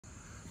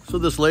So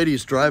this lady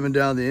is driving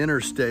down the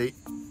interstate.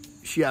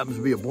 She happens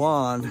to be a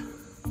blonde,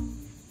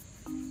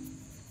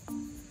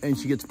 and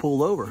she gets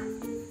pulled over.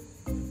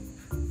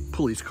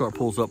 Police car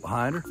pulls up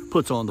behind her,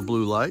 puts on the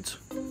blue lights.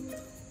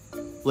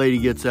 Lady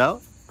gets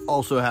out,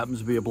 also happens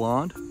to be a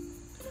blonde.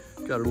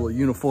 Got her little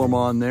uniform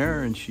on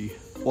there, and she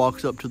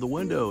walks up to the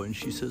window and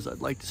she says, "I'd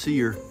like to see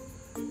your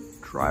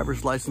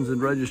driver's license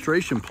and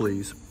registration,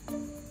 please."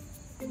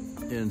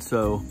 And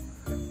so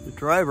the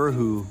driver,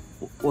 who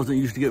wasn't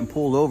used to getting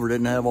pulled over,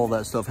 didn't have all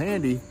that stuff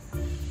handy,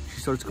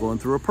 she starts going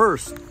through her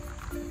purse,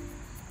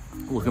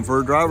 looking for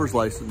her driver's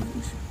license,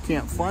 and she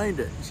can't find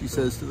it. She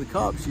says to the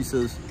cop, she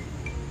says,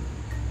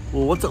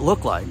 "Well, what's it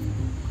look like?"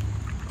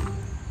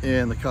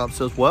 And the cop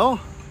says, "Well,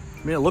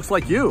 I mean, it looks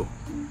like you."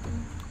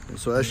 And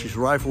so as she's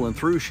rifling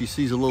through, she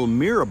sees a little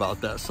mirror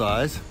about that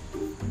size.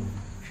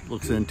 She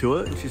looks into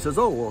it and she says,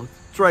 "Oh, well,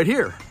 it's right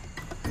here."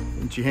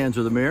 And she hands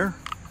her the mirror,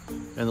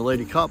 and the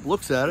lady cop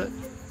looks at it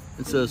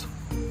and says,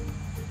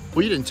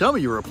 "Well, you didn't tell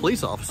me you were a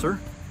police officer.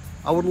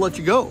 I would have let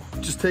you go.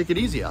 Just take it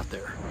easy out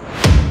there."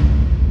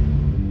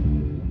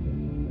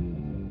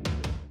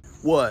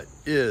 What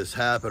is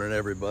happening,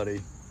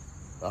 everybody?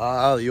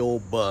 Ah, the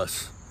old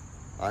bus.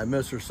 I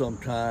miss her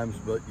sometimes,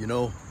 but you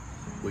know,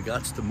 we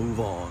got to move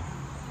on.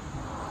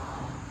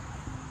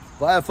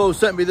 VIOFO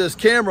sent me this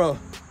camera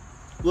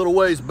a little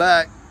ways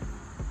back,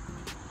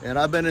 and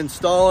I've been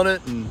installing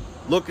it and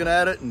looking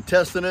at it and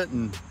testing it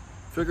and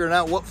figuring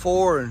out what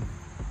for and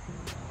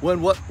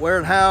when, what, where,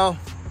 and how.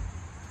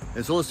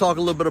 And so let's talk a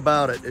little bit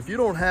about it. If you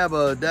don't have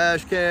a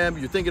dash cam,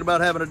 you're thinking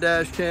about having a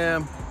dash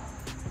cam,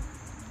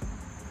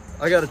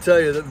 I got to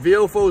tell you that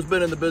VIOFO's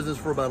been in the business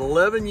for about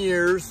 11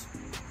 years,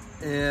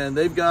 and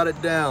they've got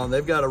it down.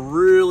 They've got a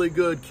really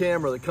good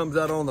camera that comes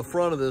out on the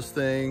front of this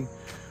thing.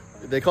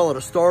 They call it a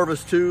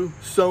Starvis 2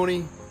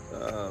 Sony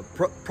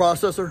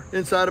processor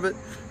inside of it.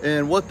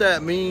 And what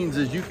that means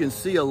is you can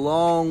see a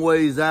long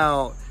ways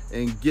out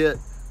and get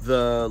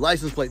the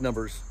license plate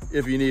numbers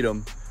if you need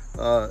them.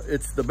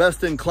 It's the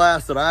best in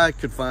class that I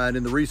could find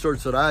in the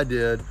research that I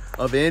did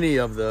of any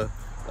of the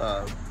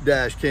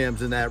dash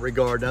cams in that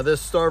regard. Now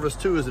this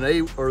Starvis 2 is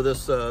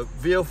this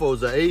VIOFO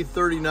is a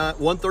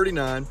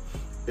A139.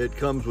 It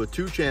comes with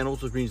 2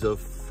 channels, which means a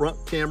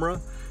front camera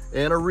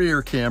and a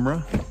rear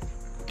camera.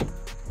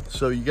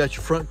 So you got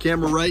your front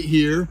camera right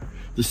here.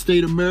 The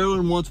state of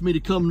Maryland wants me to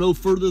come no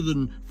further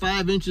than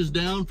 5 inches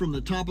down from the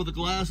top of the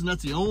glass, and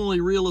that's the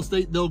only real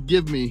estate they'll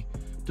give me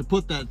to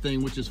put that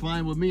thing, which is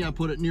fine with me. I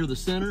put it near the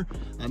center.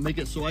 I make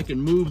it so I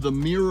can move the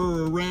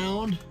mirror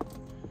around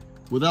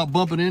without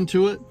bumping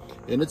into it.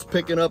 And it's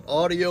picking up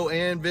audio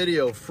and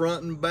video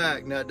front and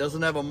back. Now it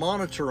doesn't have a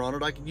monitor on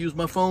it. I could use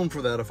my phone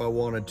for that if I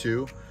wanted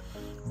to,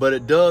 but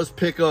it does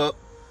pick up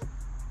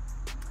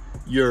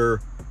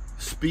your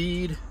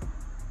speed,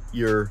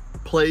 your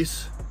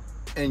place,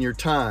 and your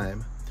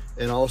time,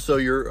 and also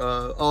your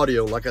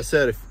audio. Like I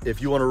said,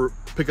 if you want to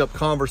pick up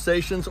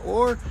conversations,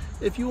 or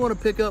if you want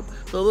to pick up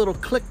the little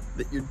click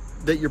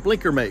that your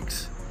blinker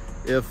makes.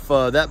 If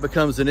that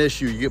becomes an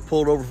issue, you get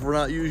pulled over for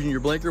not using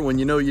your blinker when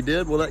you know you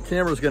did, well, that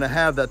camera is going to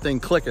have that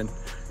thing clicking,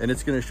 and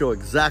it's going to show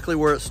exactly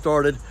where it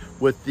started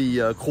with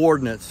the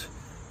coordinates.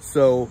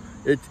 So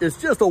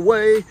it's just a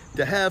way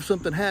to have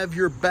something have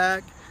your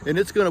back, and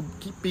it's going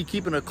to be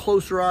keeping a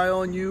closer eye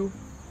on you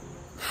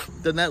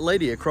than that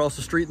lady across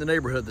the street in the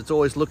neighborhood that's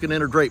always looking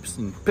in her drapes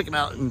and picking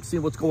out and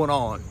seeing what's going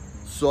on.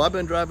 So I've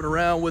been driving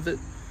around with it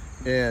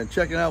and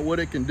checking out what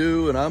it can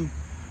do, and I'm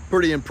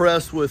pretty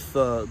impressed with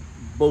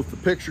both the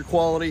picture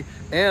quality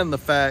and the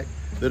fact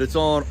that it's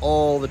on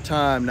all the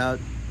time. Now,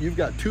 you've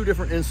got 2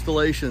 different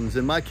installations.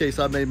 In my case,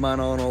 I made mine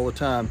on all the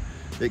time.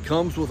 It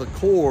comes with a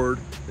cord,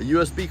 a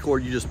USB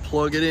cord. You just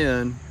plug it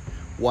in,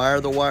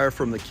 wire the wire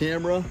from the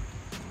camera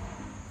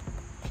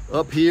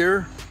up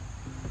here,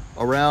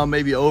 around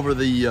maybe over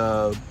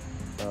the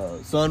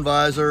sun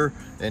visor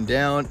and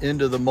down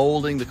into the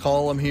molding, the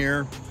column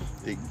here.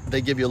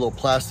 They give you a little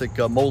plastic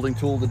molding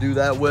tool to do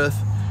that with.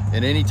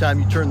 And anytime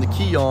you turn the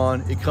key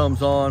on, it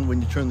comes on. When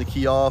you turn the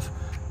key off,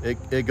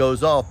 it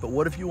goes off. But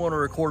what if you want to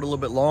record a little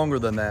bit longer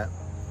than that?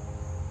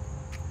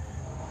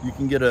 You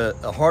can get a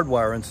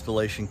hardwire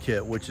installation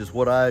kit, which is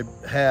what I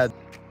had.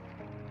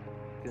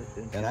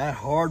 And I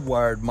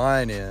hardwired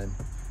mine in,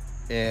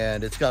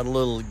 and it's got a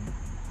little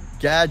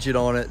gadget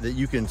on it that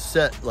you can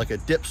set like a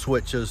dip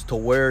switch as to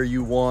where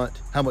you want,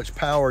 how much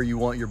power you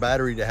want your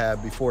battery to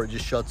have before it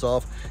just shuts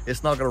off.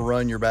 It's not going to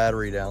run your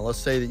battery down. Let's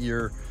say that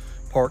you're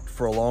parked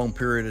for a long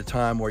period of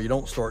time where you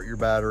don't start your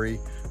battery,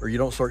 or you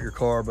don't start your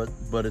car,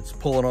 but it's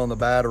pulling on the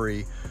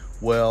battery.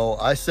 Well,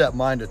 I set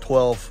mine to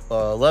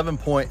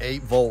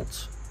 11.8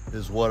 volts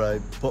is what I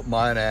put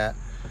mine at,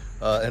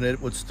 and it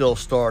would still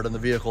start, and the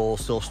vehicle will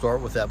still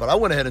start with that. But I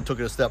went ahead and took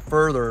it a step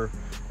further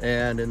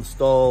and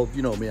installed,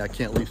 you know me, I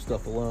can't leave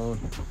stuff alone.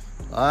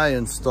 I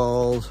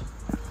installed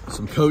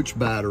some Coach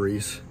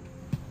batteries.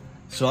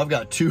 So I've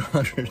got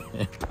 200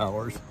 amp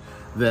hours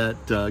that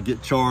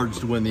get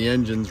charged when the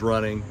engine's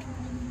running,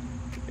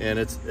 and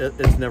it's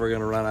never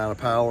going to run out of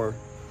power.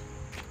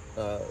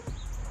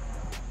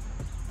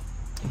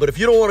 But if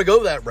you don't want to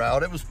go that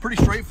route, it was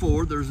pretty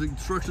straightforward. There's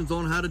instructions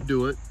on how to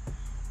do it.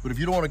 But if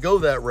you don't want to go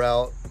that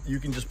route, you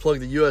can just plug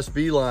the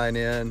USB line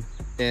in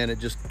and it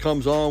just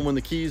comes on when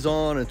the key's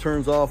on and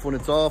turns off when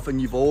it's off,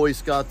 and you've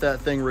always got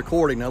that thing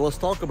recording. Now let's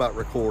talk about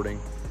recording.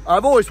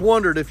 I've always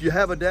wondered, if you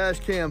have a dash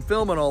cam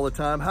filming all the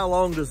time, how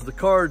long does the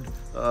card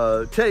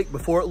take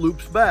before it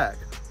loops back?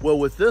 Well,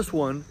 with this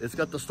one, it's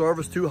got the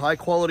Starvis 2 high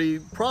quality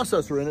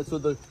processor in it, so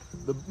the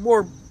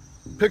more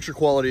picture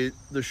quality,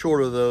 the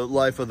shorter the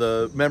life of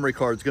the memory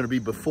card is going to be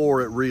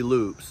before it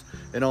re-loops.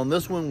 And on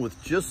this one,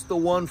 with just the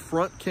one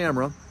front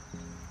camera,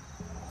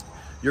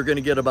 you're going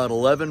to get about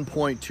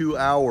 11.2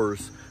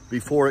 hours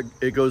before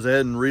it goes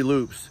ahead and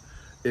re-loops.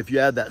 If you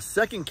add that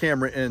second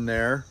camera in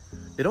there,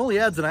 it only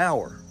adds an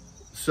hour.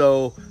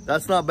 So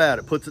that's not bad.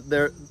 It puts it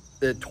there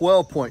at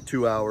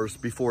 12.2 hours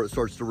before it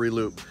starts to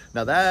re-loop.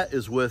 Now that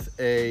is with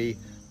a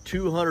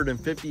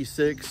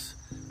 256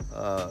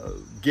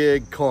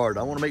 gig card.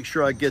 I want to make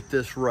sure I get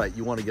this right.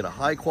 You want to get a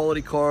high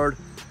quality card.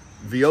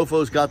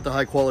 VIOFO's got the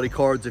high quality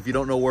cards. If you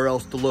don't know where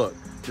else to look,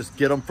 just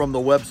get them from the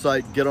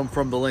website, get them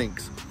from the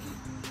links.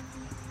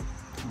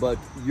 But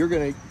you're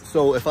gonna,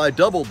 so if I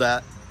doubled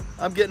that,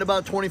 I'm getting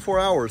about 24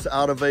 hours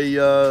out of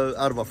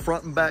a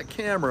front and back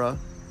camera.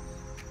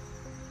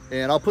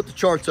 And I'll put the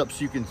charts up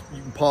so you can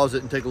pause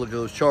it and take a look at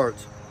those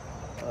charts,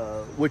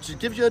 which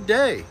gives you a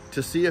day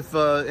to see if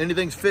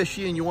anything's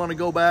fishy and you want to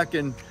go back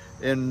and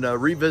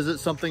revisit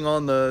something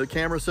on the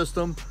camera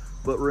system.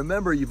 But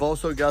remember, you've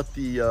also got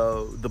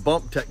the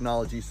bump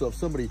technology. So if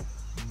somebody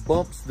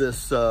bumps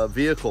this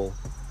vehicle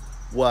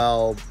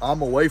while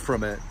I'm away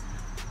from it,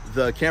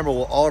 the camera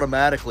will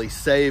automatically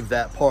save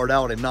that part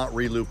out and not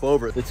re-loop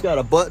over it. It's got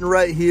a button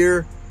right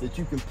here that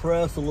you can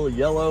press, a little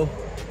yellow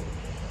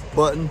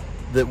button,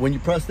 that when you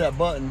press that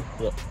button,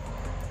 look,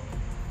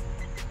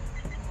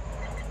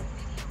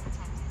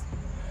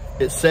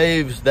 it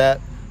saves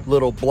that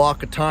little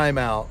block of time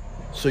out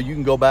so you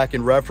can go back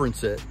and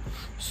reference it.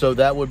 So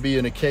that would be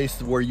in a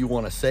case where you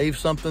want to save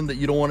something that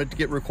you don't want it to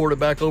get recorded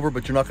back over,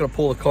 but you're not going to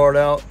pull the card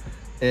out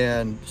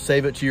and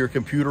save it to your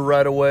computer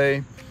right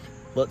away.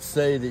 Let's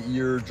say that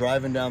you're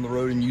driving down the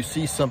road and you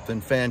see something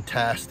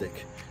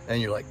fantastic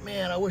and you're like,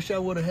 man, I wish I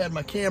would have had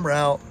my camera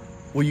out.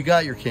 Well, you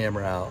got your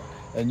camera out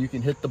and you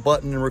can hit the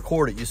button and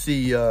record it. You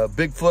see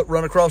Bigfoot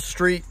run across the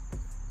street,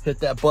 hit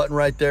that button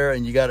right there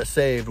and you got it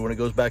saved when it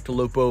goes back to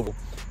loop over.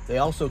 They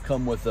also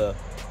come with a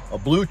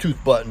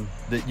Bluetooth button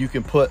that you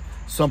can put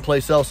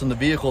someplace else in the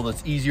vehicle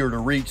that's easier to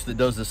reach, that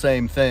does the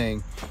same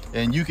thing.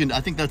 And you can,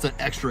 I think that's an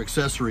extra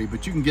accessory,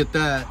 but you can get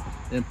that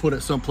and put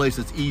it someplace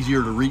that's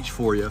easier to reach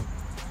for you.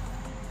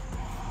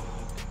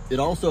 It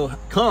also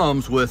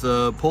comes with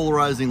a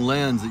polarizing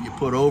lens that you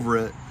put over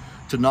it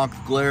to knock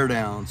the glare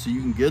down, so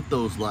you can get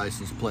those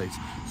license plates,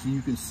 so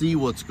you can see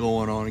what's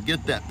going on and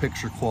get that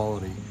picture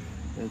quality.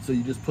 And so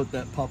you just put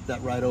that, pop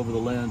that right over the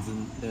lens,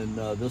 and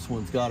this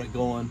one's got it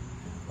going.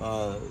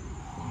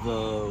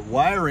 The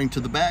wiring to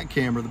the back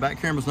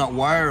camera's not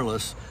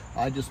wireless.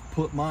 I just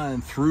put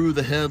mine through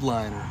the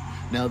headliner.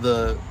 Now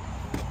the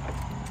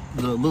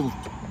little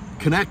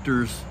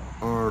connectors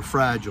are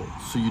fragile,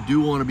 so you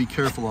do want to be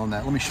careful on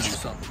that. Let me show you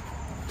something.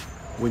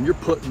 When you're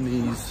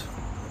putting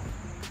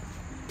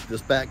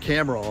this back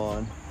camera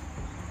on,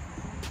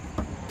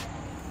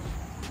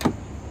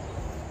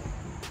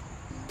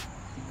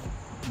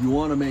 you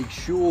want to make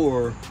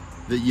sure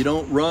that you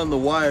don't run the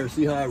wire.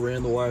 See how I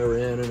ran the wire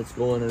in and it's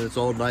going and it's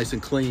all nice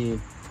and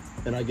clean,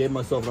 and I gave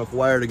myself enough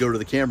wire to go to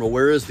the camera.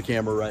 Where is the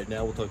camera right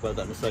now? We'll talk about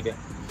that in a second.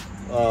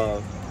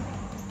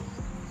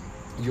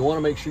 You want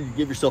to make sure you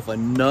give yourself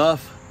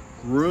enough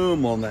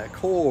room on that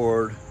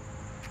cord,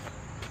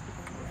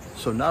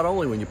 so not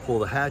only when you pull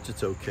the hatch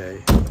it's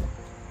okay,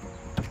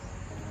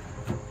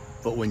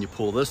 but when you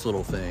pull this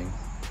little thing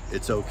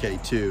it's okay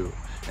too.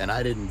 And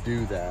I didn't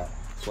do that,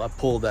 so I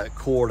pulled that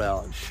cord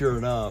out and sure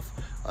enough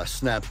I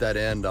snapped that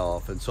end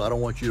off. And so I don't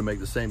want you to make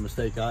the same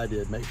mistake I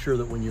did. Make sure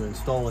that when you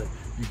install it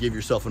you give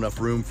yourself enough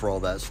room for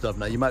all that stuff.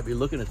 Now you might be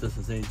looking at this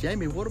and saying,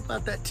 Jamie, what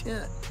about that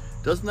tent?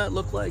 Doesn't that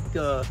look like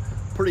a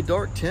pretty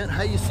dark tent?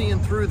 How you seeing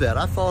through that?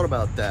 I thought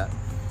about that.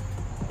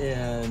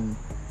 And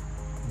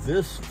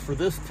for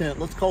this tent,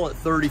 let's call it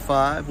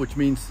 35, which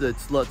means it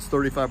lets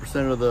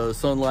 35% of the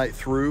sunlight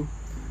through.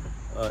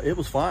 It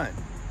was fine.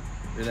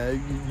 You know,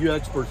 you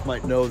experts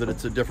might know that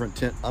it's a different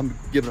tent. I'm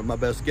giving it my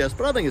best guess,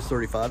 but I think it's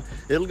 35.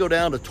 It'll go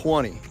down to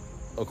 20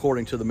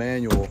 according to the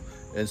manual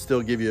and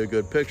still give you a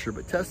good picture,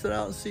 but test it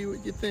out and see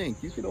what you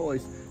think. You can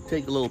always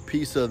take a little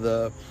piece of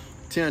the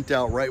tent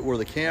out right where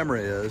the camera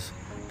is,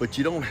 but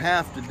you don't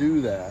have to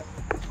do that,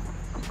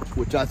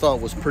 which I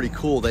thought was pretty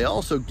cool. They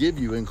also give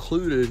you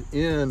included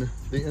in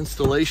the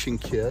installation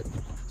kit,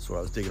 that's what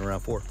I was digging around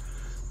for,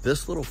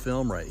 this little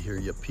film right here.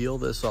 You peel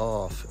this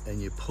off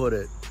and you put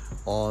it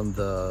on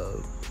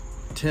the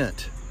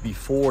tent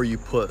before you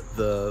put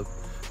the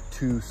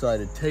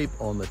two-sided tape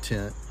on the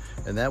tent,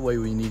 and that way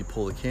when you need to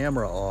pull the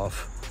camera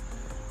off,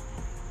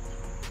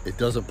 it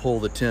doesn't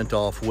pull the tent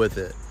off with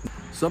it.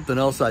 Something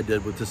else I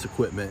did with this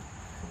equipment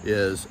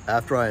is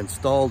after I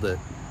installed it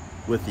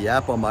with the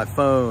app on my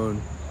phone,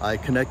 I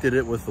connected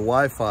it with the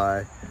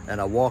Wi-Fi and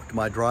I walked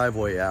my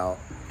driveway out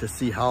to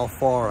see how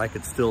far I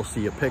could still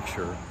see a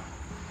picture.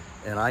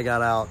 And I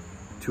got out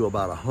to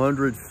about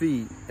 100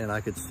 feet and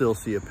I could still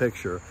see a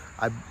picture.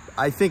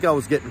 I think I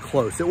was getting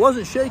close. It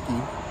wasn't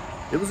shaky.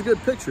 It was a good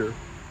picture,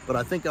 but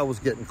I think I was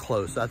getting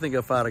close. I think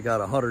if I'd have got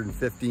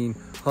 115,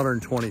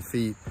 120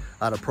 feet,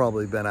 I'd have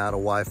probably been out of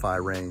Wi-Fi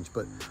range.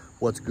 But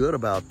what's good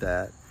about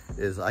that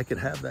is I could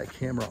have that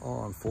camera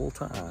on full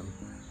time,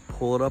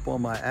 pull it up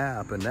on my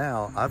app, and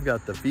now I've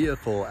got the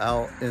vehicle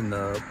out in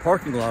the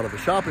parking lot of the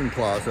shopping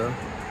plaza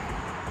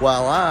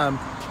while I'm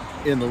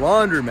in the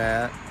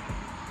laundromat,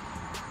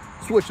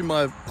 switching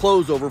my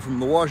clothes over from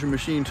the washing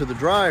machine to the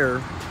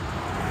dryer,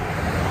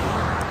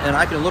 and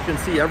I can look and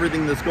see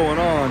everything that's going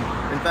on.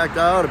 In fact,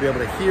 I ought to be able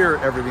to hear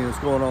everything that's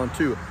going on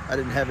too. I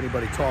didn't have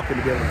anybody talking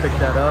to be able to pick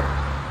that up,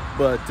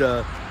 but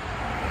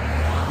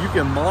you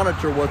can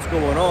monitor what's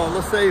going on.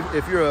 Let's say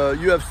if you're a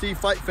UFC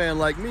fight fan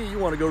like me, you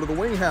want to go to the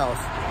wing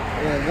house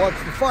and watch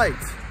the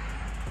fights.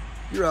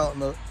 You're out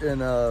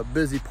in a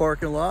busy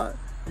parking lot.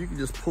 You can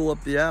just pull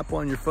up the app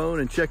on your phone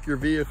and check your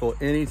vehicle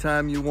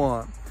anytime you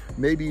want.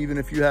 Maybe even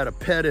if you had a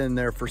pet in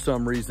there for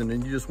some reason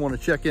and you just want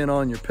to check in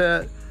on your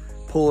pet,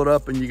 pull it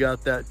up and you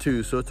got that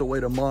too. So it's a way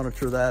to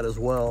monitor that as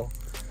well.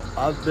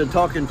 I've been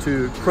talking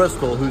to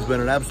Crystal, who's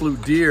been an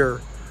absolute dear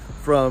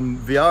from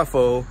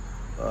VIOFO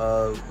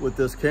with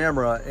this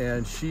camera,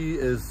 and she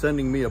is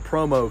sending me a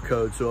promo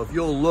code. So if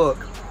you'll look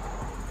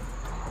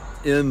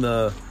in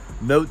the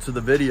notes of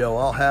the video,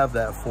 I'll have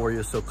that for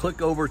you. So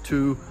click over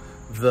to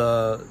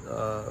the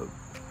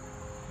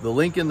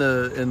link in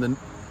the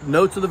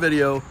notes of the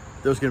video.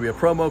 There's going to be a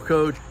promo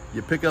code.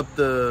 You pick up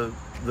the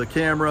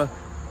camera,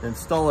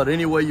 install it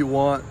any way you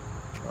want.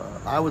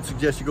 I would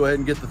suggest you go ahead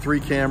and get the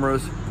 3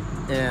 cameras,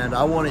 and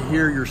I want to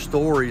hear your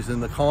stories in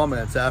the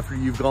comments after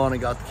you've gone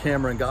and got the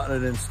camera and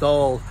gotten it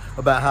installed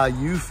about how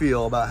you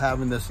feel about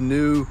having this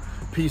new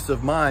peace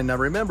of mind. Now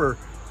remember,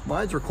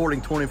 mine's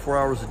recording 24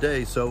 hours a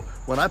day, so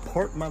when I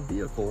park my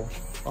vehicle,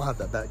 I'll have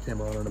that back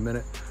camera on in a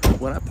minute.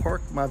 When I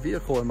park my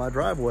vehicle in my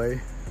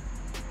driveway,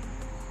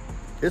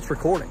 it's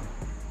recording.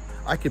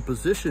 I could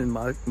position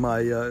my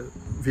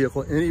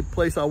vehicle any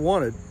place I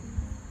wanted,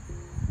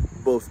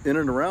 both in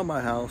and around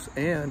my house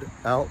and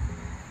out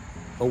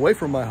away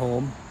from my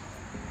home,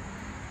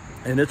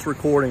 and it's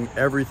recording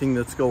everything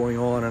that's going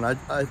on. And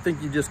I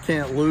think you just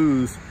can't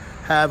lose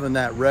having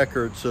that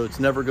record, so it's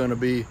never going to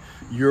be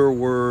your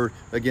word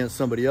against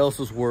somebody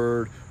else's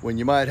word when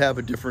you might have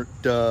a different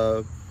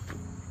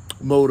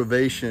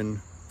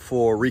motivation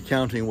for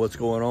recounting what's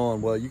going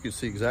on. Well, you can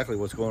see exactly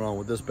what's going on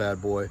with this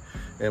bad boy,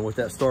 and with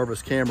that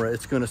Starvis camera,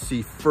 it's going to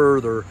see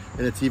further,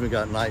 and it's even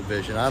got night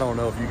vision. I don't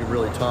know if you can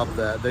really top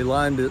that. They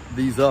lined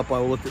these up. I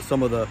looked at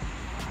some of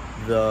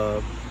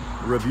the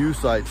review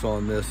sites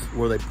on this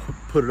where they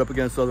put it up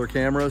against other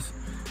cameras,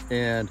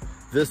 and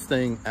this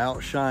thing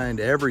outshined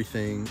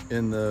everything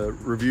in the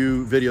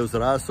review videos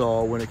that I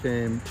saw when it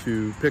came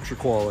to picture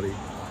quality.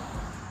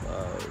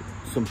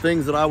 Some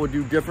things that I would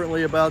do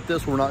differently about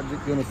this. We're not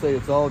going to say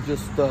it's all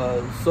just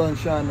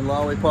sunshine and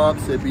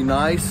lollipops. It'd be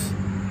nice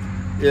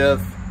if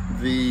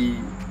the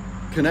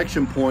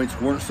connection points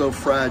weren't so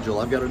fragile.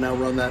 I've got to now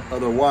run that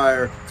other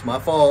wire. It's my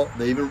fault.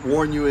 They even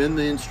warn you in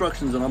the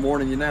instructions, and I'm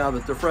warning you now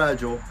that they're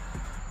fragile.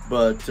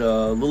 But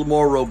a little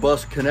more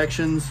robust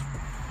connections,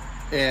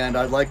 and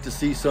I'd like to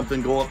see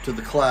something go up to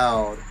the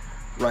cloud.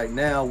 Right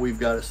now, we've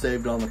got it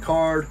saved on the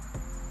card.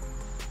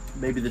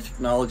 Maybe the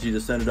technology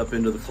to send it up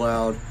into the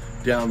cloud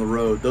down the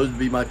road. Those would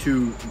be my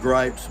 2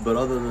 gripes, but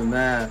other than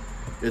that,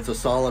 it's a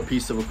solid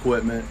piece of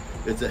equipment.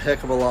 It's a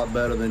heck of a lot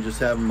better than just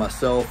having my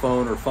cell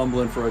phone or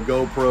fumbling for a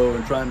GoPro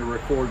and trying to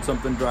record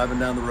something driving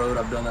down the road.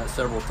 I've done that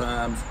several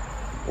times,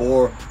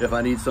 or if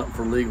I need something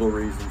for legal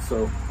reasons.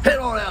 So head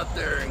on out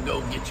there and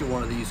go get you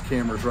one of these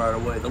cameras right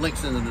away. The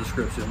link's in the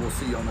description. We'll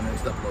see you on the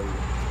next upload.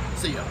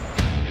 See ya.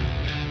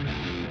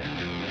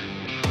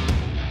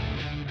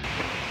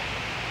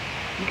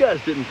 You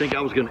guys didn't think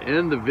I was going to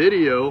end the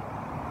video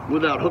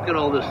without hooking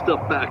all this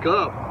stuff back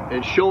up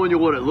and showing you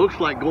what it looks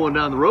like going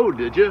down the road,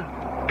 did you?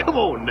 Come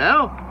on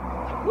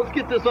now. Let's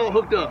get this all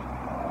hooked up.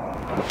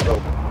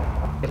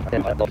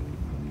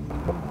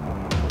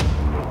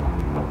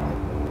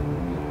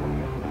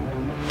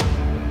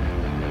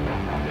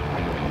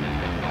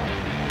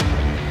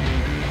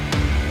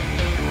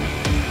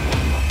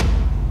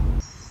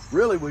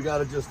 Really, we got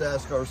to just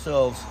ask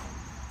ourselves,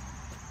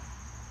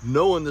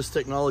 knowing this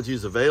technology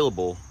is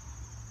available,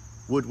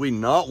 would we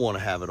not want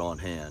to have it on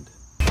hand?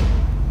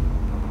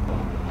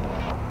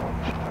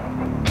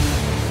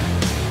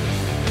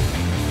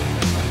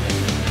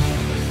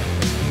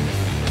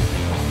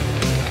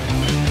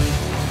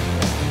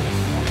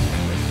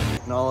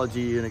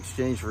 Technology in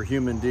exchange for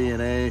human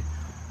DNA,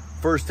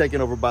 first taken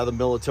over by the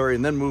military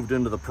and then moved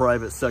into the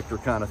private sector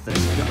kind of thing.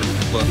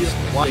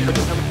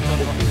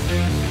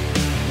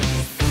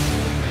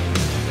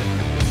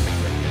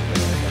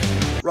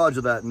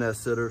 Roger that,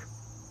 nest sitter.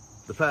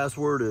 The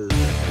password is...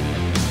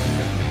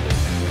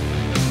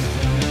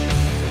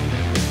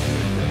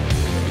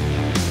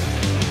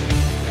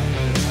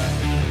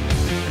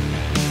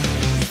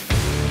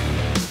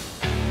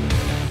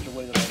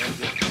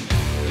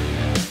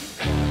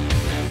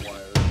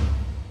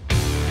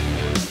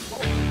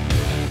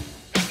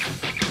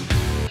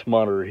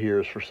 monitor here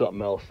is for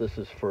something else. This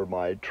is for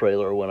my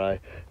trailer. When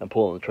I am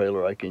pulling the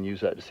trailer, I can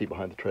use that to see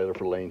behind the trailer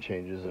for lane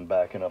changes and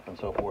backing up and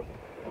so forth.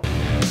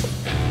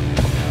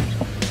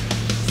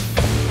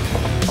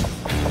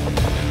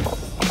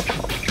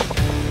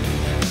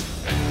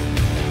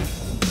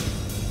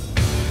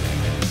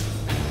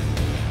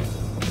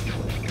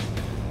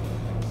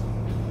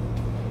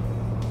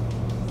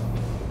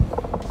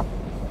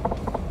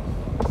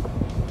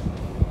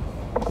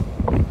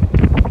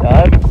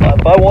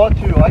 If I want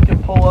to, I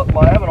can pull up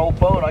I have an old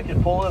phone, I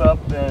can pull it up,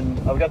 and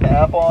I've got the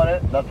app on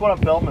it. That's what I'm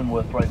filming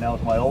with right now,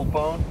 is my old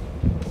phone.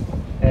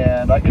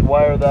 And I could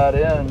wire that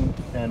in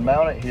and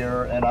mount it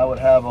here, and I would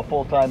have a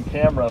full-time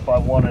camera if I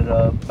wanted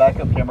a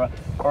backup camera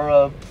or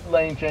a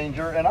lane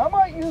changer, and I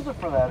might use it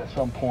for that at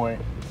some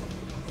point.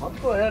 Let's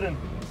go ahead and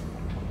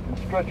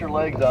stretch your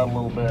legs out a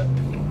little bit.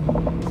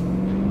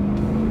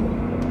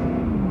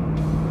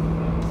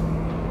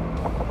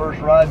 First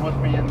ride with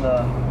me in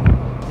the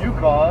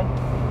Yukon.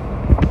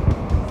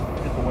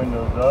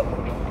 Windows up.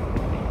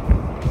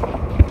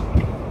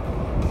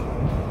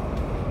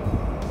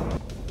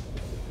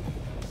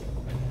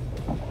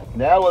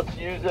 Now let's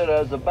use it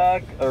as a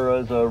back or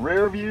as a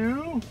rear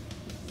view.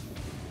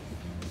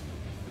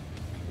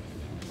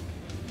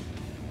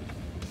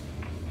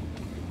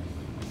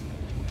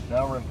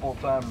 Now we're in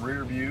full-time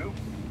rear view.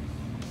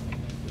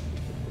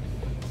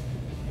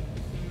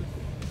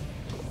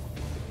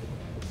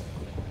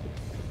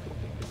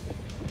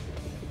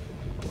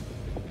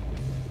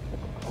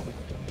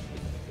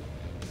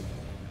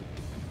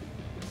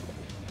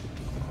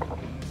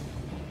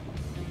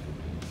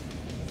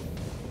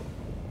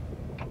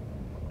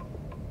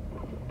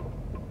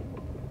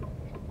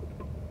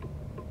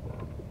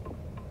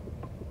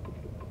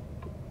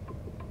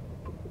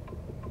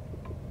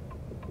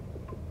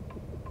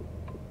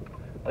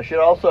 I should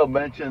also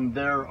mention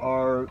there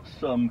are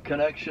some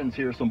connections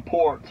here, some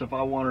ports, if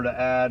I wanted to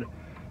add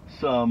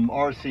some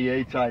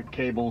RCA type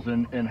cables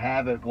and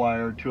have it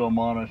wired to a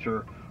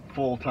monitor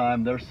full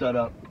time. They're set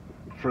up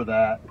for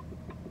that.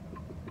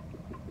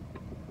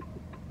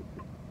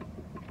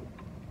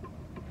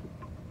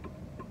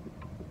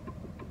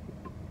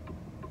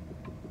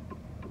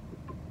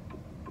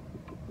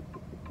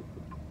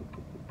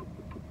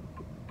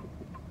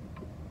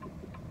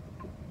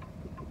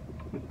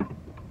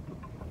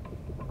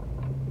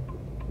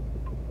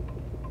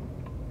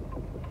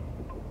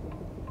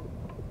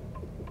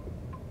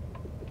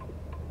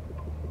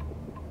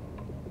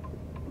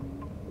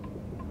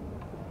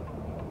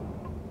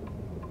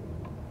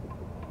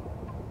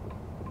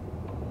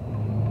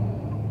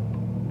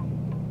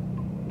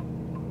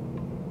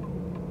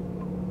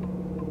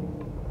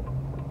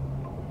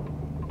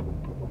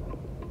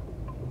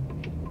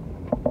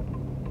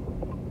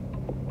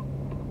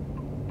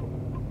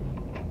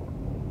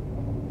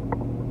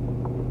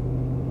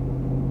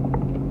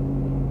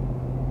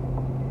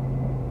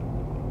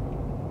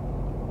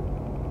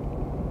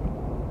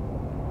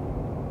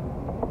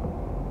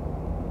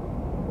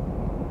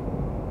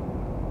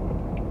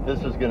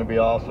 This is going to be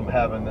awesome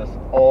having this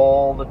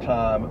all the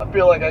time. I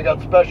feel like I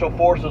got special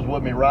forces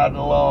with me riding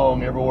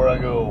along everywhere I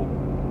go.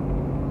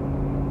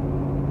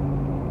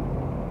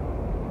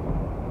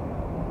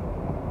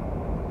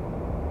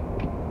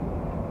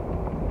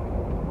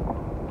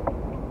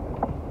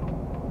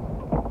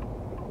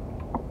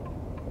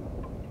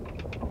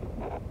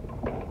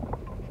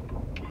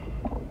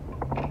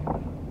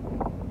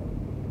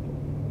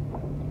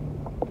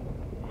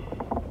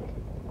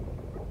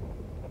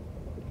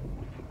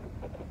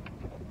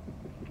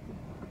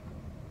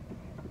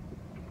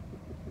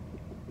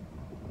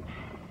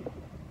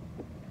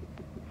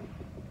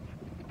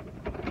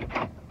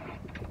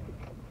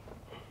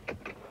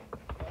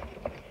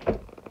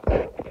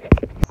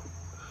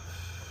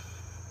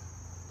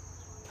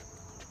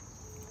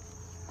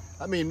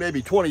 I mean,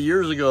 maybe 20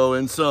 years ago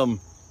in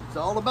some, it's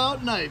all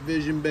about night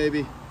vision,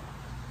 baby.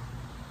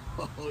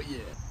 Oh yeah.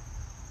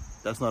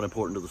 That's not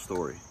important to the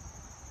story.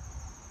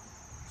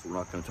 So we're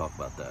not going to talk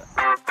about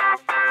that.